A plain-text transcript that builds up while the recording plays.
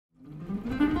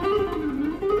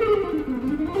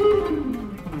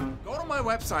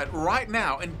my website right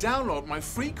now and download my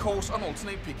free course on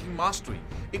alternate picking mastery.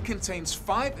 It contains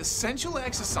 5 essential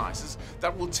exercises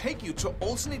that will take you to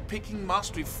alternate picking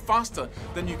mastery faster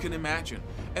than you can imagine.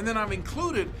 And then I've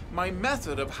included my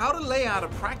method of how to lay out a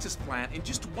practice plan in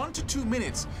just 1 to 2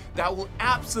 minutes that will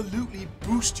absolutely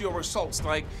boost your results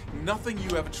like nothing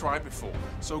you ever tried before.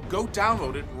 So go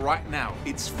download it right now.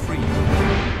 It's free.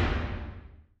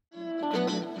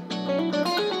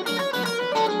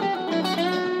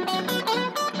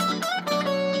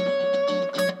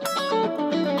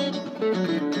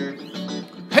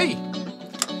 Hey,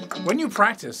 when you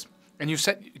practice and you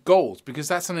set goals, because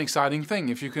that's an exciting thing.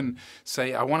 If you can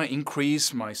say, I want to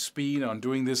increase my speed on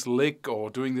doing this lick or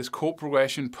doing this chord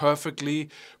progression perfectly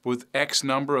with X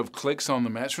number of clicks on the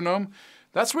metronome,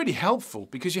 that's really helpful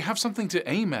because you have something to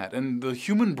aim at, and the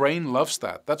human brain loves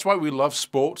that. That's why we love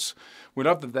sports. We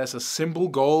love that there's a simple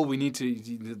goal. We need to,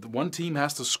 one team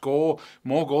has to score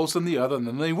more goals than the other, and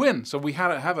then they win. So we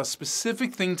have a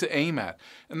specific thing to aim at,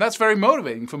 and that's very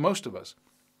motivating for most of us.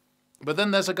 But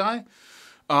then there's a guy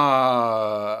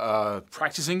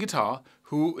practicing guitar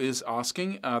who is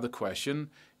asking the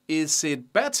question, is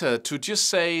it better to just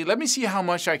say, let me see how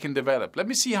much I can develop. Let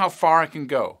me see how far I can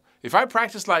go. If I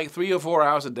practice like 3 or 4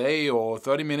 hours a day or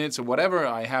 30 minutes or whatever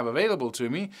I have available to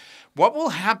me, what will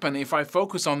happen if I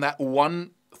focus on that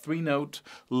one 3-note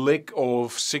lick or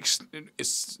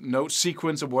 6-note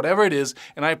sequence or whatever it is,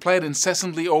 and I play it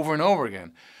incessantly over and over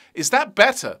again? Is that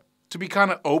better? To be kind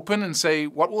of open and say,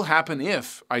 what will happen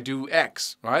if I do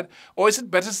X, right? Or is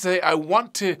it better to say, I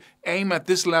want to aim at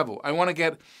this level. I want to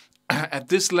get at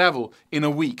this level in a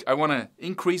week. I want to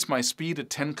increase my speed at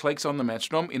 10 clicks on the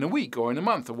metronome in a week or in a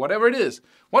month or whatever it is.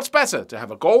 What's better, to have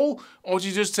a goal or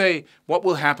to just say, what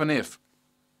will happen if?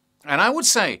 And I would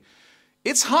say,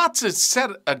 it's hard to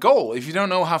set a goal if you don't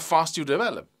know how fast you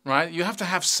develop, right? You have to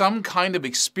have some kind of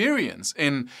experience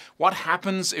in what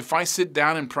happens if I sit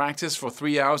down and practice for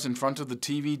 3 hours in front of the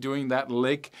TV doing that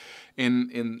lick in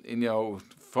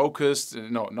focused,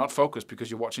 no, not focused because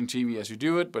you're watching TV as you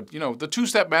do it, but the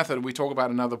 2-step method we talk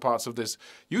about in other parts of this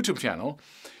YouTube channel.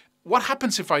 What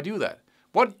happens if I do that?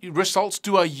 What results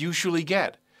do I usually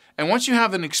get? And once you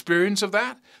have an experience of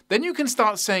that, then you can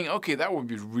start saying, okay, that would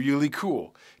be really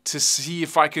cool to see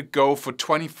if I could go for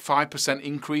 25%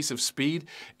 increase of speed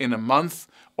in a month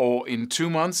or in 2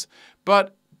 months.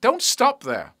 But don't stop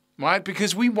there, right?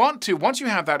 Because we want to, once you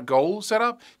have that goal set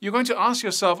up, you're going to ask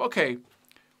yourself, okay,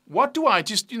 what do I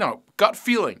just, gut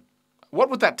feeling, what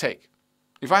would that take?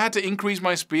 If I had to increase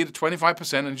my speed at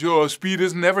 25%, and your speed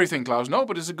isn't everything, Claus. No,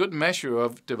 but it's a good measure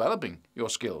of developing your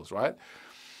skills, right?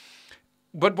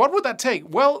 But what would that take?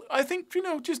 Well, I think,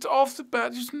 just off the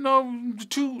bat, just,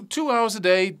 2 hours a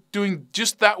day doing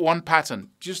just that one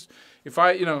pattern. Just, if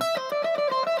I,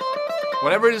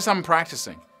 whatever it is I'm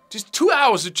practicing, just 2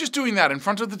 hours of just doing that in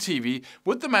front of the TV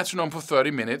with the metronome for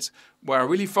 30 minutes, where I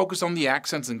really focus on the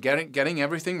accents and getting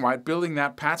everything right, building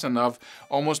that pattern of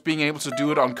almost being able to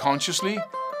do it unconsciously,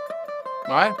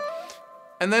 right?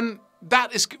 And then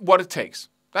that is what it takes.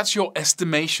 That's your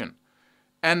estimation.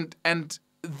 And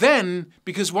then,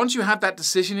 because once you have that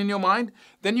decision in your mind,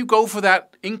 then you go for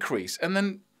that increase. And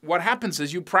then what happens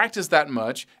is you practice that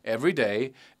much every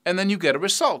day, and then you get a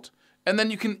result. And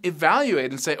then you can evaluate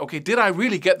and say, okay, did I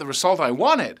really get the result I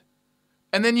wanted?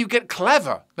 And then you get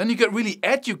clever. Then you get really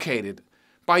educated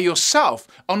by yourself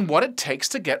on what it takes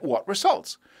to get what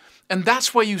results. And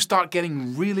that's where you start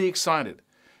getting really excited.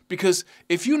 Because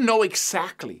if you know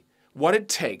exactly what it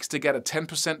takes to get a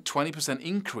 10%, 20%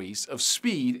 increase of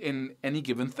speed in any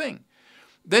given thing,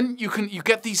 then you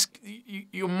get these,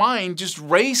 your mind just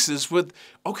races with,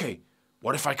 okay,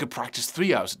 what if I could practice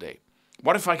 3 hours a day?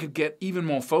 What if I could get even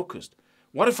more focused?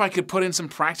 What if I could put in some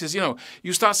practice?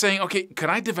 You start saying, okay, can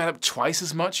I develop twice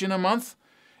as much in a month?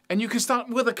 And you can start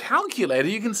with a calculator.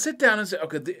 You can sit down and say,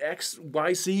 okay, the X,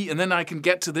 Y, Z, and then I can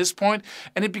get to this point.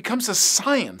 And it becomes a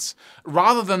science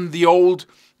rather than the old,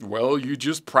 well, you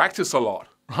just practice a lot,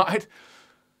 right?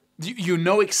 You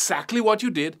know exactly what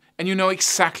you did, and you know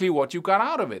exactly what you got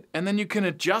out of it. And then you can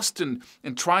adjust and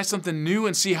try something new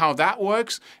and see how that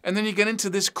works. And then you get into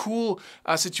this cool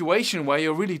situation where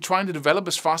you're really trying to develop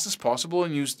as fast as possible,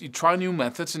 and you try new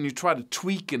methods, and you try to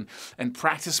tweak and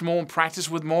practice more and practice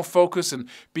with more focus and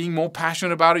being more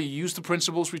passionate about it. You use the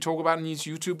principles we talk about in these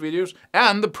YouTube videos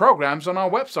and the programs on our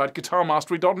website,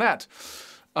 guitarmastery.net.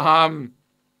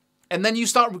 And then you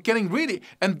start getting really,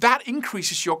 and that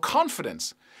increases your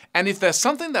confidence. And if there's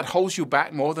something that holds you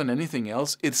back more than anything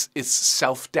else, it's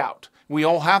self-doubt. We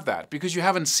all have that because you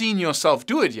haven't seen yourself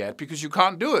do it yet, because you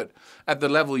can't do it at the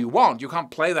level you want. You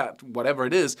can't play that, whatever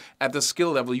it is, at the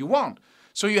skill level you want.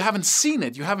 So you haven't seen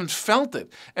it, you haven't felt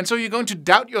it. And so you're going to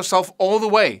doubt yourself all the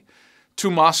way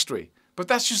to mastery. But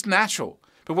that's just natural.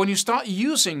 But when you start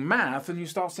using math and you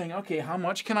start saying, okay, how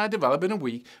much can I develop in a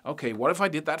week? Okay, what if I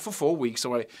did that for 4 weeks?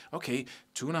 So okay,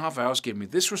 2.5 hours gave me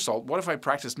this result. What if I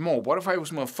practiced more? What if I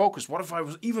was more focused? What if I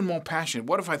was even more passionate?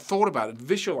 What if I thought about it,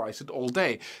 visualized it all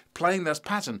day, playing this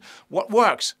pattern? What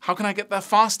works? How can I get there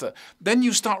faster? Then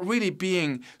you start really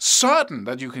being certain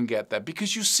that you can get there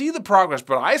because you see the progress.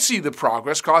 But I see the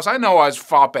progress because I know I was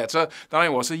far better than I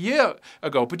was a year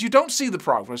ago. But you don't see the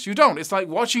progress. You don't. It's like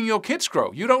watching your kids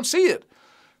grow. You don't see it.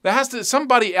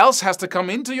 Somebody else has to come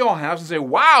into your house and say,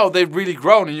 wow, they've really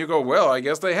grown. And you go, well, I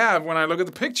guess they have when I look at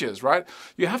the pictures, right?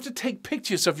 You have to take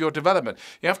pictures of your development.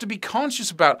 You have to be conscious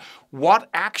about what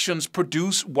actions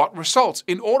produce what results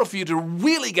in order for you to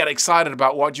really get excited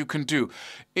about what you can do.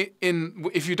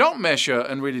 If you don't measure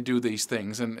and really do these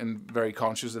things and very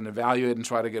conscious and evaluate and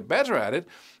try to get better at it,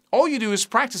 all you do is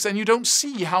practice and you don't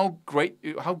see how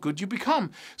good you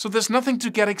become. So there's nothing to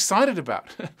get excited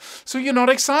about. So you're not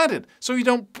excited. So you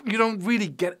don't really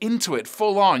get into it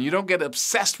full on. You don't get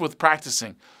obsessed with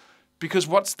practicing because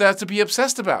what's there to be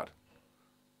obsessed about?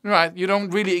 Right? You don't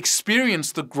really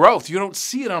experience the growth. You don't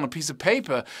see it on a piece of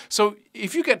paper. So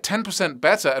if you get 10%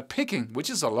 better at picking, which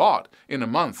is a lot in a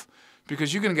month,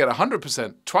 because you can get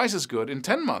 100%, twice as good in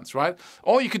 10 months, right?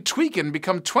 Or you could tweak it and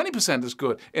become 20% as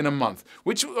good in a month,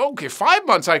 which, okay, 5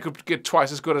 months I could get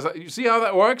twice as good as that. You see how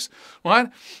that works, right?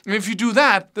 And if you do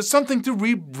that, there's something to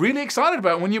be really excited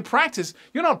about. When you practice,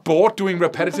 you're not bored doing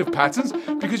repetitive patterns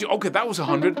because, okay, that was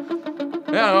 100.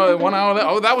 Yeah, 1 hour,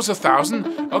 oh, that was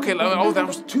 1,000. Okay, oh, that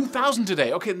was 2,000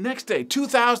 today. Okay, next day,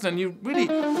 2,000. And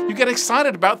you get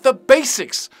excited about the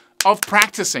basics of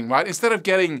practicing, right? Instead of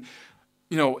getting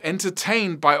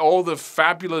entertained by all the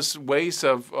fabulous ways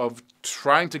of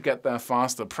trying to get there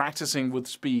faster, practicing with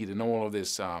speed and all of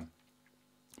this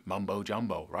mumbo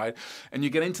jumbo, right? And you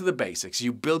get into the basics,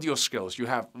 you build your skills, you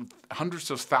have hundreds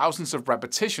of thousands of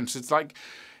repetitions.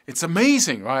 It's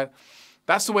amazing, right?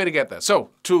 That's the way to get there.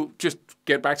 So to just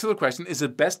get back to the question, is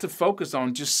it best to focus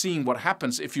on just seeing what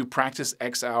happens if you practice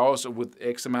X hours or with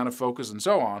X amount of focus and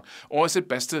so on? Or is it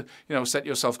best to set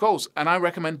yourself goals? And I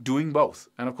recommend doing both.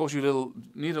 And of course, you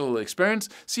need a little experience.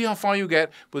 See how far you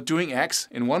get with doing X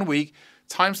in 1 week.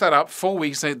 Times that up, 4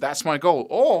 weeks, say that's my goal.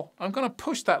 Or I'm going to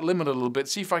push that limit a little bit,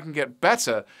 see if I can get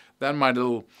better than my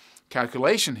little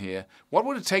calculation here. What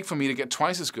would it take for me to get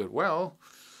twice as good? Well,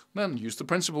 then use the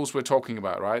principles we're talking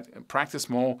about, right? Practice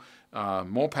more,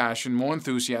 more passion, more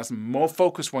enthusiasm, more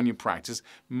focus when you practice,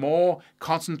 more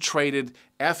concentrated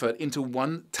effort into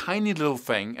one tiny little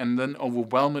thing and then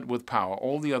overwhelm it with power.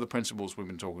 All the other principles we've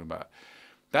been talking about.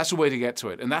 That's a way to get to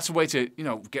it. And that's a way to,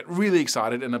 get really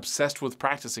excited and obsessed with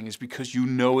practicing is because you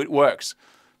know it works.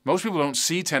 Most people don't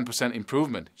see 10%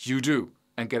 improvement. You do.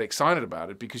 And get excited about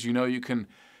it because you can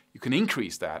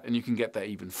increase that and you can get there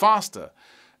even faster.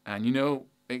 And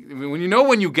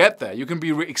when you get there, you can be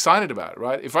excited about it,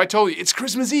 right? If I told you it's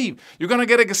Christmas Eve, you're going to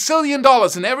get $1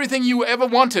 gazillion and everything you ever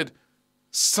wanted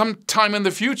sometime in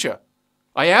the future.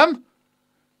 I am?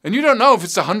 And you don't know if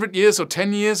it's 100 years or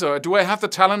 10 years or do I have the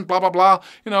talent, blah, blah, blah.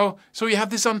 So you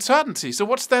have this uncertainty. So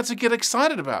what's there to get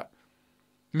excited about?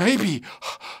 Maybe,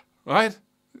 right?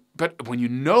 But when you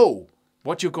know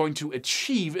what you're going to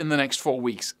achieve in the next 4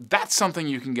 weeks, that's something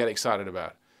you can get excited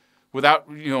about. Without,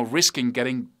 risking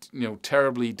getting,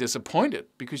 terribly disappointed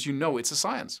because it's a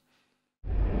science.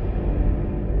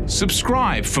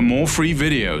 Subscribe for more free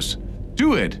videos.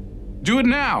 Do it. Do it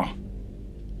now.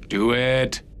 Do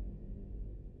it.